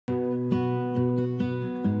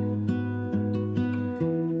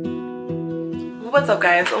What's up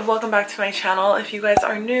guys, welcome back to my channel. If you guys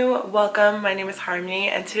are new, welcome. My name is Harmony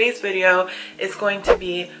and today's video is going to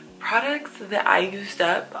be products that I used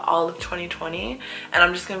up all of 2020, and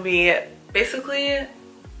I'm just going to be basically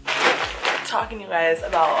talking to you guys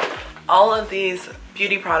about all of these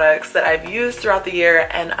beauty products that I've used throughout the year,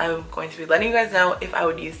 and I'm going to be letting you guys know if I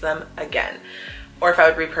would use them again, or if I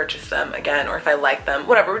would repurchase them again, or if I like them,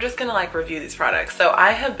 whatever. We're just gonna like review these products. So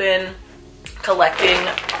I have been collecting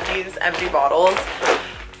these empty bottles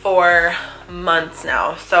for months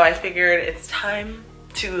now, so I figured it's time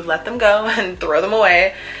to let them go and throw them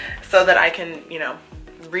away so that I can, you know,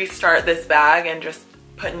 restart this bag and just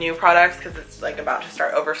put new products because it's like about to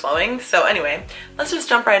start overflowing. So anyway, let's just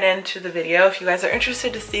jump right into the video. If you guys are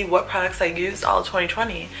interested to see what products I used all of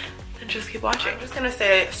 2020, then just keep watching. I'm just gonna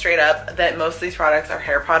say straight up that most of these products are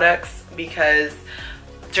hair products because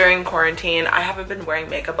during quarantine I haven't been wearing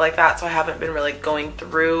makeup like that, so I haven't been really going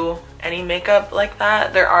through any makeup like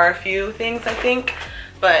that. There are a few things I think,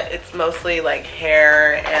 but it's mostly like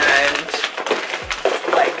hair and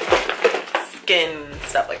like skin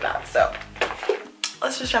stuff like that. So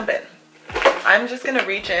let's just jump in. I'm just gonna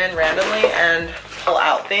reach in randomly and pull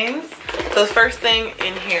out things. So the first thing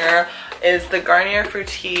in here is the Garnier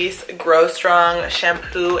Fructis Grow Strong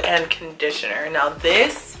shampoo and conditioner. Now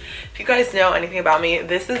this, if you guys know anything about me,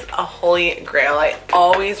 this is a holy grail. I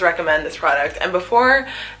always recommend this product, and before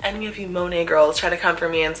any of you Monet girls try to come for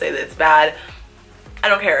me and say that it's bad, I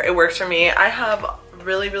don't care, it works for me. I have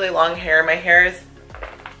really long hair. My hair is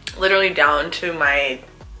literally down to my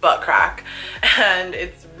butt crack, and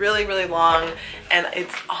it's really long, and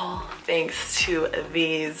it's all thanks to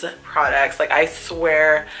these products. Like, I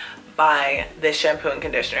swear by this shampoo and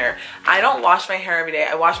conditioner. I don't wash my hair every day.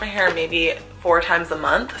 I wash my hair maybe 4 times a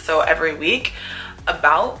month, so every week,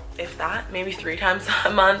 about, if that, maybe 3 times a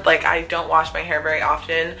month. Like, I don't wash my hair very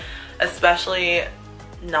often, especially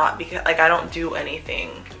not because, like, I don't do anything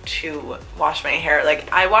to wash my hair.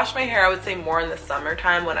 Like, I wash my hair, I would say, more in the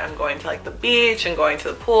summertime when I'm going to like the beach and going to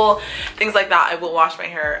the pool, things like that. I will wash my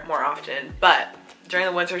hair more often, but during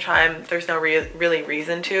the winter time there's no really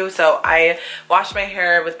reason to. So I wash my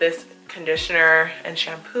hair with this conditioner and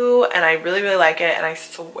shampoo, and I really like it, and I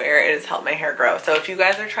swear it has helped my hair grow. So if you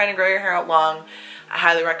guys are trying to grow your hair out long, I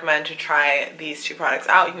highly recommend to try these 2 products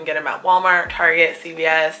out. You can get them at Walmart, Target,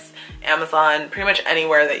 CVS, Amazon, pretty much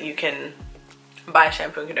anywhere that you can buy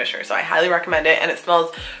shampoo and conditioner. So I highly recommend it, and it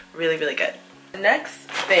smells really good. The next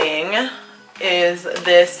thing is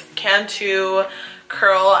this Cantu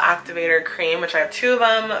Curl Activator Cream, which I have 2 of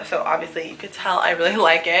them, so obviously you could tell I really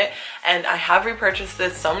like it, and I have repurchased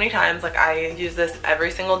this so many times. Like, I use this every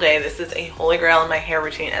single day. This is a holy grail in my hair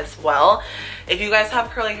routine as well. If you guys have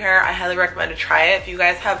curly hair, I highly recommend to try it. If you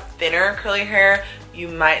guys have thinner curly hair, you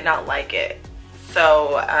might not like it.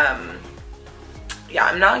 So yeah,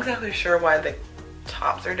 I'm not exactly sure why the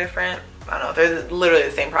tops are different. I don't know, they're literally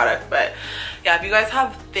the same product, but yeah, if you guys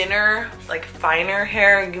have thinner, like finer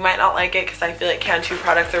hair, you might not like it because I feel like Cantu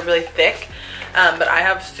products are really thick, but I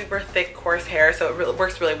have super thick, coarse hair, so it really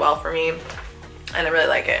works really well for me, and I really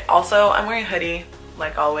like it. Also, I'm wearing a hoodie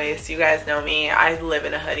like always. You guys know me, I live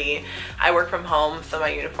in a hoodie. I work from home, so my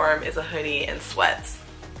uniform is a hoodie and sweats.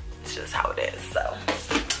 It's just how it is. So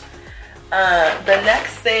the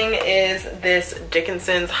next thing is this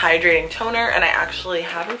Dickinson's Hydrating Toner, and I actually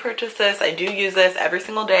have repurchased this. I do use this every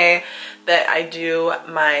single day that I do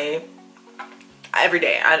my, every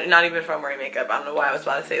day, not even if I'm wearing makeup. I don't know why I was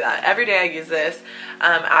about to say that. Every day I use this.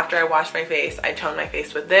 After I wash my face, I tone my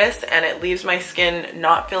face with this, and it leaves my skin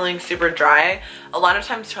not feeling super dry. A lot of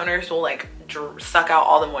times toners will like suck out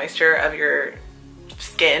all the moisture of your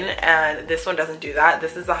skin, and this one doesn't do that.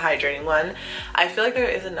 This is the hydrating one. I feel like there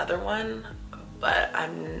is another one, but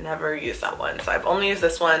I've never used that one, so I've only used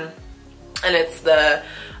this one, and it's the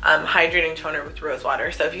hydrating toner with rose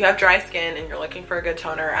water. So if you have dry skin and you're looking for a good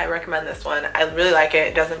toner, I recommend this one. I really like it.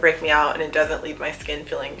 It doesn't break me out, and it doesn't leave my skin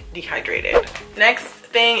feeling dehydrated. Next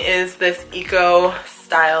thing is this Eco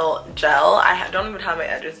Style Gel. I don't even have my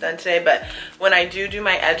edges done today, but when I do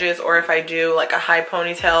my edges, or if I do like a high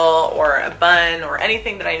ponytail or a bun or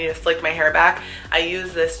anything that I need to slick my hair back, I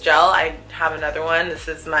use this gel. I have another one. This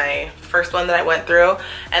is my first one that I went through,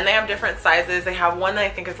 and they have different sizes. They have one that I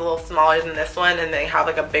think is a little smaller than this one, and they have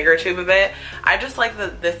like a bigger tube of it. I just like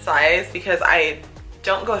this size because I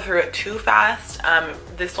don't go through it too fast.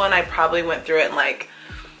 This one I probably went through it in like,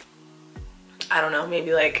 I don't know,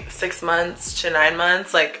 maybe like 6 months to 9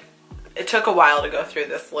 months. Like, it took a while to go through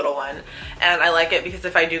this little one, and I like it because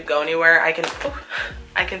if I do go anywhere, I can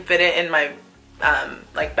fit it in my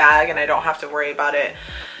like bag, and I don't have to worry about it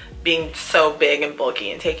being so big and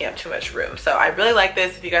bulky and taking up too much room. So I really like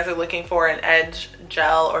this. If you guys are looking for an edge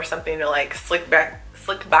gel or something to like slick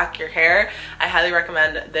back your hair, I highly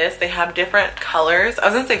recommend this. They have different colors. I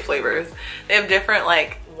was gonna say flavors. They have different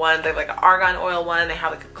like ones. They have like an argan oil one, they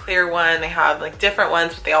have like a clear one, they have like different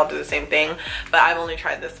ones, but they all do the same thing. But I've only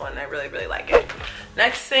tried this one and I really, really like it.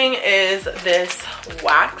 Next thing is this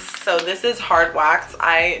wax. So this is hard wax.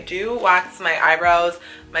 I do wax my eyebrows,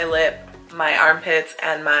 my lip, my armpits,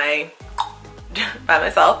 and my by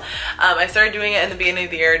myself. I started doing it in the beginning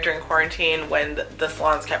of the year during quarantine when the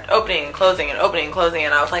salons kept opening and closing and opening and closing,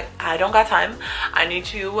 and I was like, I don't got time. I need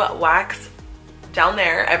to wax down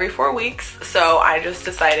there every 4 weeks. So I just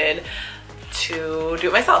decided to do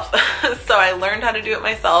it myself. So I learned how to do it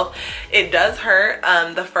myself. It does hurt.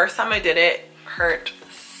 The first time I did it hurt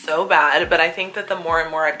so bad, but I think that the more and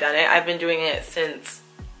more I've done it, I've been doing it since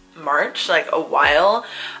March, like a while.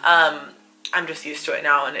 I'm just used to it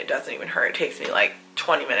now and it doesn't even hurt. It takes me like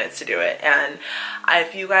 20 minutes to do it. And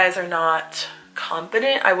if you guys are not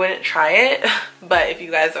confident, I wouldn't try it. But if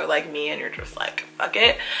you guys are like me and you're just like, fuck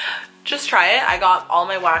it, just try it. I got all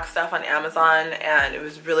my wax stuff on Amazon and it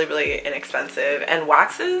was really, really inexpensive. And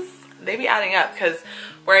waxes, they be adding up, because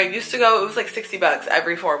where I used to go, it was like 60 bucks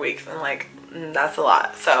every 4 weeks. And like, that's a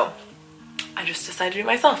lot. So I just decided to do it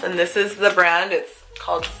myself. And this is the brand. It's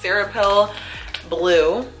called Cerapill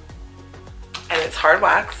Blue. And it's hard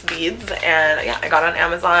wax beads, and yeah, I got it on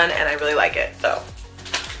Amazon and I really like it. So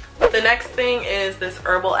the next thing is this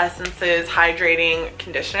Herbal Essences hydrating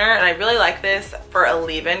conditioner, and I really like this for a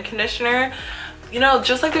leave-in conditioner. You know,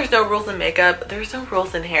 just like there's no rules in makeup, there's no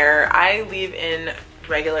rules in hair. I leave in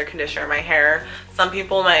regular conditioner in my hair. Some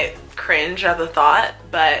people might cringe at the thought,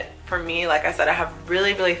 but for me, like I said, I have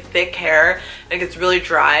really, really thick hair and it gets really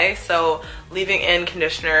dry, so leaving in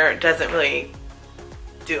conditioner doesn't really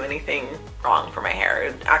do anything wrong for my hair.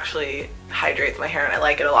 It actually hydrates my hair and I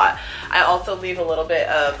like it a lot. I also leave a little bit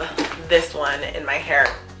of this one in my hair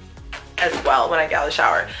as well when I get out of the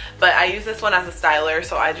shower, but I use this one as a styler,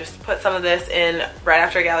 so I just put some of this in right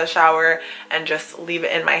after I get out of the shower and just leave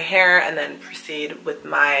it in my hair and then proceed with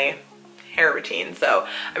my hair routine. So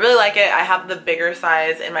I really like it. I have the bigger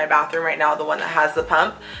size in my bathroom right now, the one that has the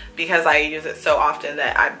pump, because I use it so often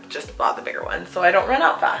that I just bought the bigger one so I don't run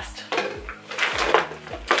out fast.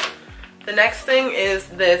 The next thing is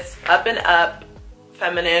this Up and Up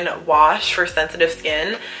feminine wash for sensitive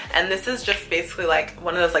skin, and this is just basically like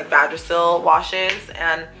one of those like Vagisil washes,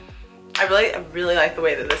 and I really like the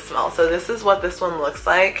way that this smells. So this is what this one looks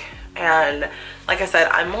like, and like I said,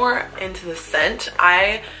 I'm more into the scent.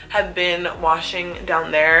 I have been washing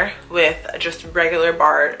down there with just regular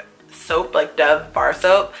bar soap, like Dove bar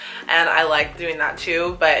soap, and I like doing that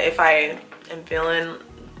too, but if I am feeling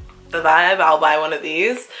the vibe, I'll buy one of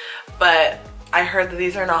these. But I heard that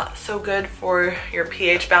these are not so good for your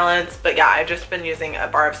pH balance. But yeah, I've just been using a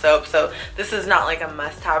bar of soap, so this is not like a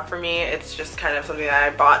must-have for me. It's just kind of something that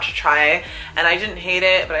I bought to try, and I didn't hate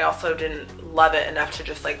it, but I also didn't love it enough to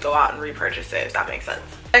just like go out and repurchase it, if that makes sense.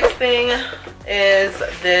 Next thing is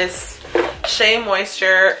this Shea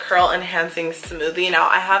Moisture Curl Enhancing Smoothie. Now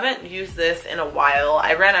I haven't used this in a while.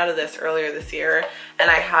 I ran out of this earlier this year and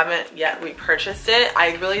I haven't yet repurchased it.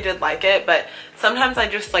 I really did like it, but sometimes I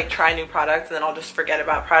just like try new products and then I'll just forget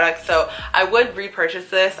about products. So I would repurchase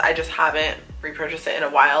this. I just haven't repurchased it in a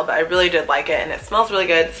while, but I really did like it and it smells really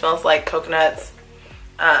good. It smells like coconuts.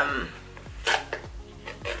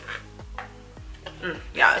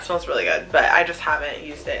 Yeah, it smells really good, but I just haven't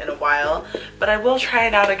used it in a while. But I will try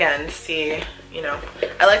it out again to see, you know.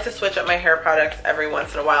 I like to switch up my hair products every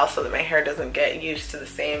once in a while so that my hair doesn't get used to the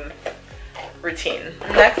same routine.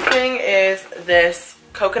 Next thing is this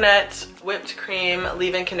coconut whipped cream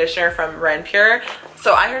leave-in conditioner from Renpure.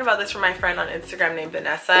 So I heard about this from my friend on Instagram named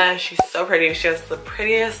Vanessa. She's so pretty. She has the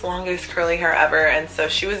prettiest, longest curly hair ever, and so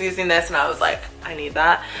she was using this and I was like, I need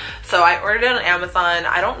that. So I ordered it on Amazon.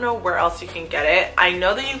 I don't know where else you can get it. I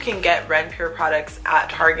know that you can get Renpure products at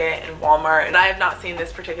Target and Walmart, and I have not seen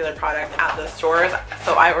this particular product at the stores.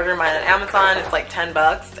 So I ordered mine on Amazon. It's like 10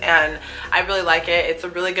 bucks and I really like it. It's a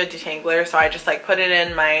really good detangler, so I just like put it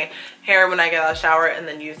in my hair when I get out of the shower and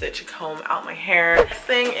then use it to comb out my hair. Next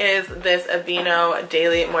thing is this Aveeno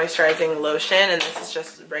Daily Moisturizing Lotion, and this is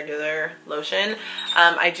just regular lotion.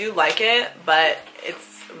 I do like it, but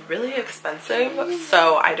it's really expensive,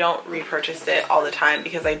 so I don't repurchase it all the time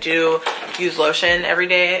because I do use lotion every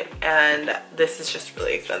day and this is just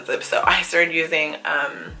really expensive. So I started using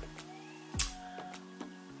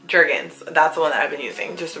Jergens. That's the one that I've been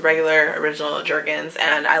using, just regular original Jergens,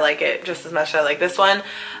 and I like it just as much as I like this one.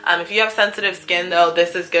 If you have sensitive skin though,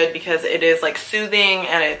 this is good because it is like soothing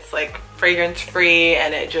and it's like fragrance free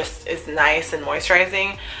and it just is nice and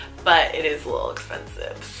moisturizing, but it is a little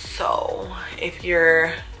expensive. So if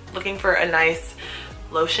you're looking for a nice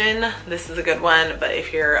lotion, this is a good one, but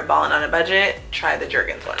if you're balling on a budget, try the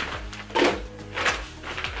Jergens one.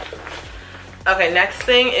 Okay, next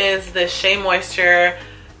thing is the Shea Moisture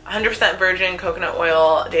 100% virgin coconut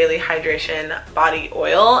oil daily hydration body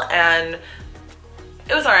oil, and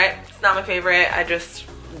it was alright. It's not my favorite.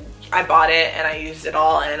 I bought it and I used it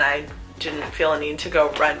all, and I didn't feel a need to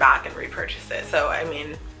go run back and repurchase it. So I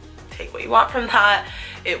mean, take what you want from that.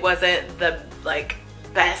 It wasn't the like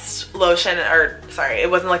best lotion, or sorry, it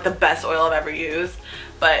wasn't like the best oil I've ever used,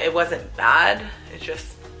 but it wasn't bad. It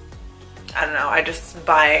just, I don't know, I just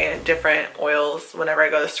buy different oils whenever I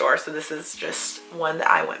go to the store, so this is just one that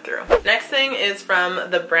I went through. Next thing is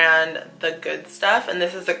from the brand The Good Stuff, and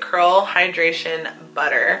this is a curl hydration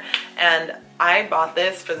butter, and I bought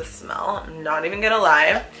this for the smell. I'm not even gonna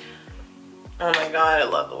lie. Oh my god, I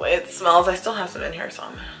love the way it smells. I still have some in here, so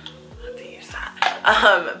I'm gonna have to use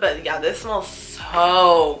that. But yeah, this smells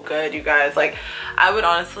so good, you guys. Like, I would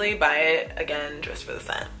honestly buy it again just for the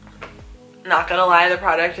scent. Not gonna lie, the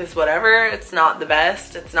product is whatever. It's not the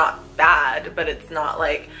best, it's not bad, but it's not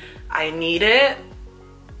like I need it.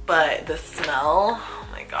 But the smell, oh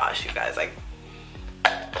my gosh, you guys, like,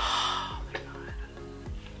 oh my god,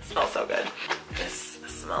 it smells so good. This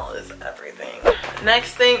smell is everything.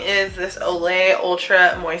 Next thing is this Olay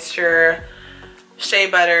Ultra Moisture Shea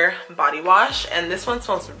Butter Body Wash, and this one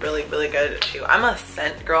smells really, really good too. I'm a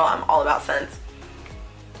scent girl, I'm all about scents.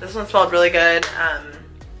 This one smelled really good.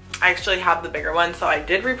 I actually have the bigger one, so I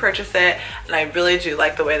did repurchase it, and I really do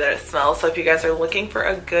like the way that it smells. So if you guys are looking for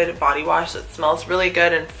a good body wash that smells really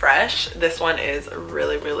good and fresh, this one is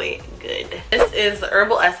really, really good. This is the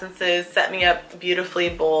Herbal Essences Set Me Up Beautifully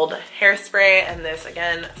Bold Hairspray, and this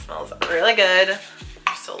again smells really good.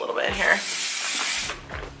 There's still a little bit in here.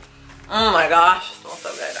 Oh my gosh, it smells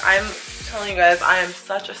so good. I'm telling you guys, I am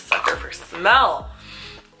such a sucker for smell.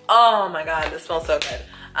 Oh my god, this smells so good.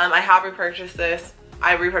 I have repurchased this.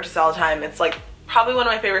 I repurchase it all the time. It's like probably one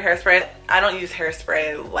of my favorite hairsprays. I don't use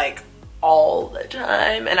hairspray like all the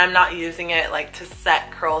time, and I'm not using it like to set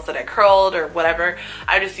curls that I curled or whatever.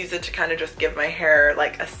 I just use it to kind of just give my hair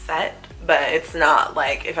like a set, but it's not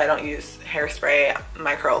like if I don't use hairspray,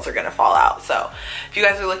 my curls are gonna fall out. So if you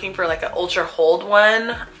guys are looking for like an ultra hold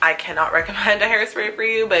one, I cannot recommend a hairspray for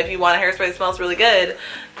you, but if you want a hairspray that smells really good,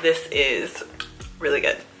 this is really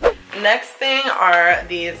good. Next thing are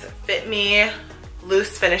these Fit Me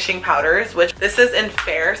loose finishing powders, which this is in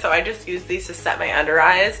Fair, so I just use these to set my under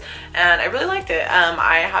eyes, and I really liked it.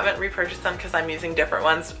 I haven't repurchased them because I'm using different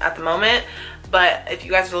ones at the moment, but if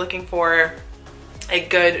you guys are looking for a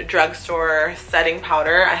good drugstore setting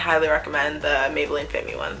powder, I highly recommend the Maybelline Fit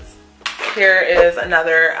Me ones. Here is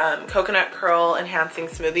another coconut curl enhancing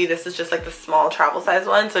smoothie. This is just like the small travel size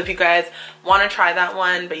one, so if you guys want to try that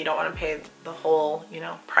one but you don't want to pay the whole, you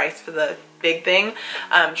know, price for the big thing,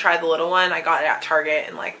 try the little one. I got it at Target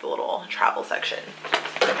in like the little travel section.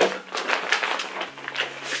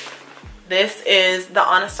 This is the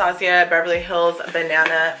Anastasia Beverly Hills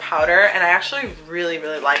Banana Powder, and I actually really,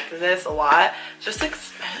 really liked this a lot. Just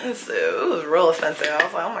expensive. It was real expensive. I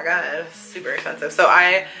was like, oh my god, it's super expensive. So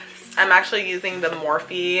I'm actually using the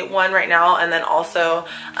Morphe one right now, and then also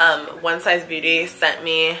One Size Beauty sent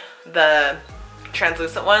me the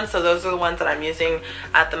translucent one, so those are the ones that I'm using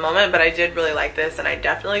at the moment. But I did really like this, and I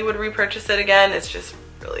definitely would repurchase it again. It's just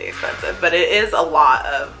really expensive, but it is a lot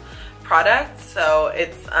of product. So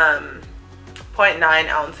it's 0.9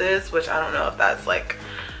 ounces, which I don't know if that's like,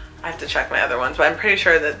 I have to check my other ones, but I'm pretty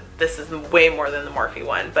sure that this is way more than the Morphe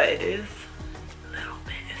one, but it is a little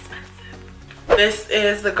bit expensive. This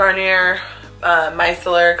is the Garnier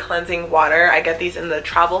Micellar Cleansing Water. I get these in the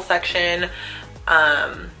travel section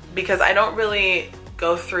because I don't really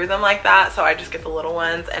go through them like that, so I just get the little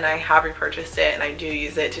ones, and I have repurchased it, and I do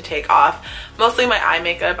use it to take off mostly my eye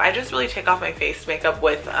makeup. I just really take off my face makeup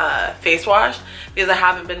with face wash because I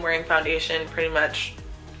haven't been wearing foundation pretty much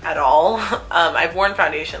at all. I've worn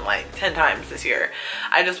foundation like 10 times this year.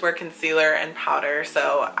 I just wear concealer and powder,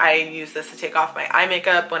 so I use this to take off my eye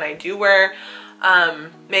makeup when I do wear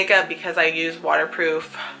makeup because I use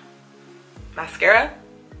waterproof mascara,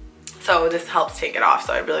 so this helps take it off.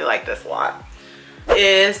 So I really like this a lot.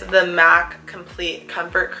 Is the MAC Complete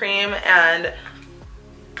Comfort Cream, and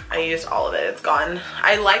I used all of it. It's gone.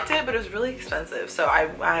 I liked it, but it was really expensive, so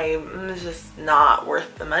I was just not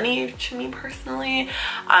worth the money to me personally.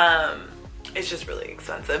 it's just really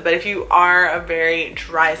expensive. But if you are a very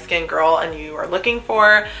dry skin girl and you are looking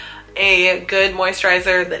for a good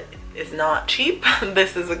moisturizer that is not cheap,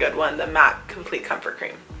 this is a good one, the MAC Complete Comfort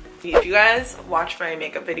Cream. If you guys watch my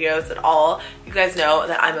makeup videos at all, you guys know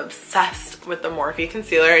that I'm obsessed with the Morphe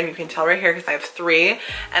concealer, and you can tell right here because I have 3,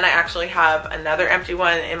 and I actually have another empty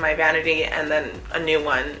one in my vanity and then a new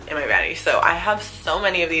one in my vanity. So I have so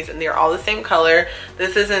many of these, and they're all the same color.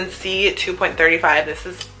 This is in C2.35. This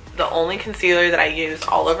is the only concealer that I use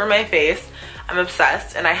all over my face. I'm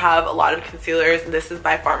obsessed, and I have a lot of concealers. This is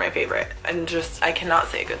by far my favorite, and just I cannot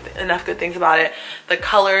say enough good things about it. The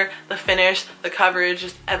color, the finish, the coverage,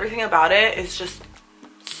 just everything about it is just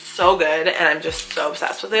so good, and I'm just so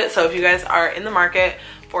obsessed with it. So if you guys are in the market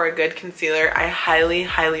for a good concealer, I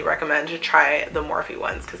highly recommend to try the Morphe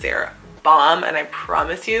ones because they are bomb, and I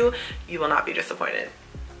promise you, you will not be disappointed.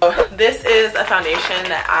 This is a foundation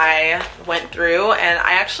that I went through, and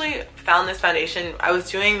I actually found this foundation. I was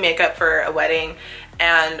doing makeup for a wedding,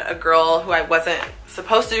 and a girl who I wasn't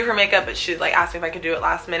supposed to do her makeup, but she like asked me if I could do it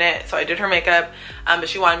last minute, so I did her makeup, but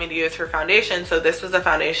she wanted me to use her foundation, so this was the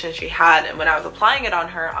foundation she had. And when I was applying it on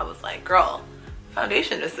her, I was like, girl,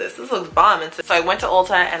 foundation is this looks bomb. And so I went to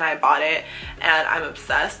Ulta and I bought it, and I'm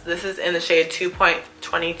obsessed. This is in the shade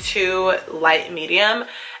 2.22 light medium,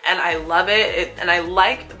 and I love it. And I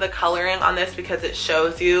like the coloring on this because it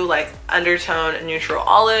shows you like undertone, neutral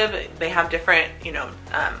olive. They have different, you know,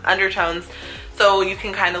 undertones, so you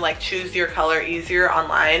can kind of like choose your color easier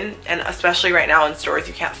online. And especially right now in stores,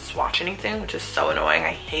 you can't swatch anything, which is so annoying.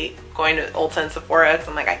 I hate going to Ulta and Sephora because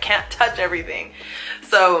I'm like, I can't touch everything.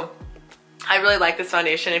 So I really like this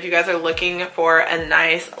foundation. If you guys are looking for a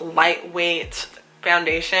nice lightweight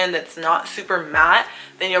foundation that's not super matte,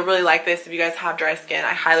 then you'll really like this. If you guys have dry skin,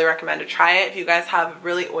 I highly recommend to try it. If you guys have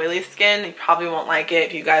really oily skin, you probably won't like it.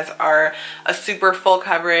 If you guys are a super full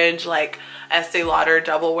coverage, like Estee Lauder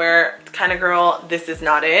double wear kind of girl, this is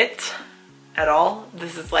not it at all.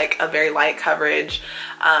 This is like a very light coverage.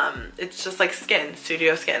 It's just like skin,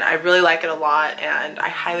 studio skin. I really like it a lot, and I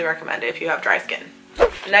highly recommend it if you have dry skin.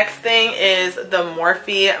 Next thing is the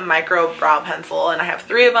Morphe Micro Brow Pencil, and I have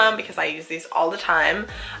 3 of them because I use these all the time.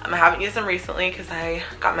 I haven't used them recently because I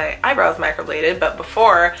got my eyebrows microbladed, but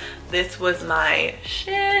before, this was my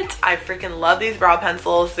shit. I freaking love these brow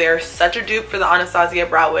pencils. They're such a dupe for the Anastasia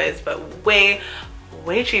Brow Wiz, but way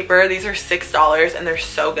cheaper. These are $6 and they're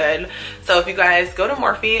so good. So if you guys go to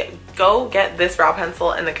Morphe, go get this brow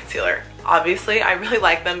pencil and the concealer. Obviously, I really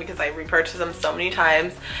like them because I repurchased them so many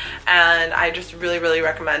times, and I just really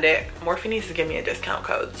recommend it. Morphe needs to give me a discount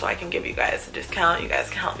code so I can give you guys a discount. You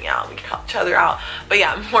guys can help me out. We can help each other out. But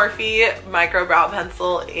yeah, Morphe Micro Brow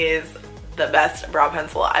Pencil is the best brow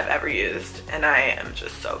pencil I've ever used, and I am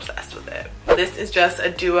just so obsessed with it. This is just a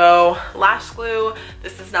duo lash glue.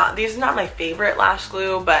 These are not my favorite lash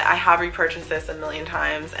glue, but I have repurchased this a million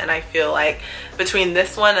times, and I feel like between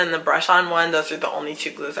this one and the brush on one, those are the only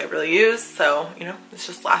 2 glues I really use. So, you know, it's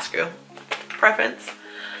just lash glue preference.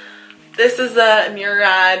 This is the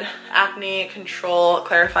Murad Acne Control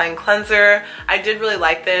Clarifying Cleanser. I did really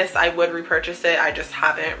like this. I would repurchase it. I just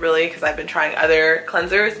haven't really because I've been trying other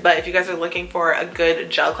cleansers. But if you guys are looking for a good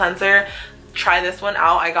gel cleanser, try this one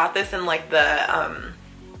out. I got this in like the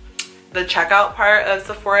checkout part of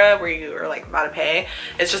Sephora where you are like about to pay.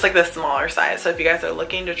 It's just like the smaller size. So if you guys are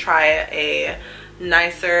looking to try a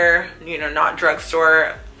nicer, you know, not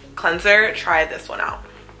drugstore cleanser, try this one out.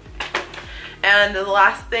 And the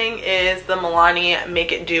last thing is the Milani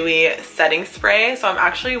Make It Dewy Setting Spray. So I'm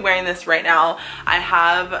actually wearing this right now. I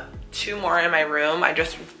have 2 more in my room. I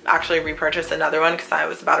just actually repurchased another one because I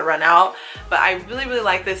was about to run out. But I really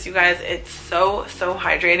like this, you guys. It's so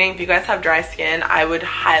hydrating. If you guys have dry skin, I would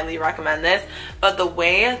highly recommend this. But the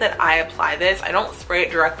way that I apply this, I don't spray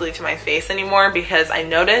it directly to my face anymore because I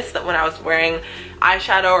noticed that when I was wearing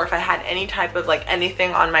eyeshadow or if I had any type of like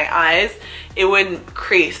anything on my eyes, it would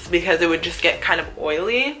crease because it would just get kind of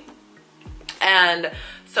oily. And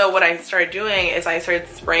so what I started doing is I started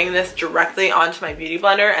spraying this directly onto my beauty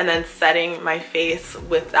blender and then setting my face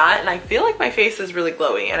with that. And I feel like my face is really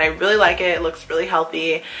glowy and I really like it. It looks really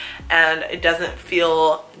healthy and it doesn't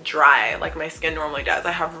feel dry like my skin normally does.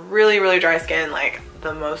 I have really dry skin, like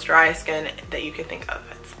the most dry skin that you can think of.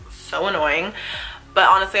 It's so annoying. But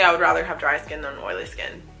honestly, I would rather have dry skin than oily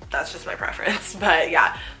skin. That's just my preference. But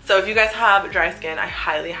yeah, so if you guys have dry skin, I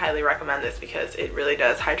highly recommend this because it really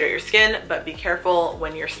does hydrate your skin. But be careful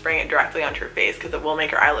when you're spraying it directly onto your face because it will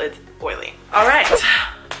make your eyelids oily. All right,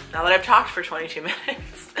 now that I've talked for 22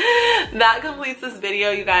 minutes, that completes this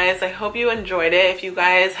video, you guys. I hope you enjoyed it. If you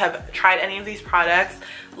guys have tried any of these products,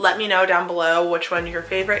 let me know down below which one your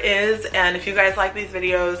favorite is, and if you guys like these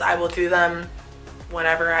videos, I will do them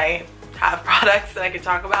whenever I have products that I can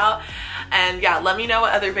talk about. And yeah, let me know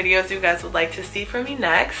what other videos you guys would like to see from me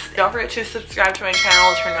next. Don't forget to subscribe to my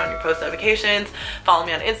channel, turn on your post notifications, follow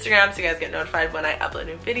me on Instagram so you guys get notified when I upload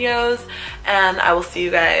new videos, and I will see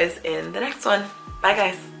you guys in the next one. Bye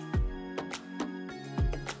guys.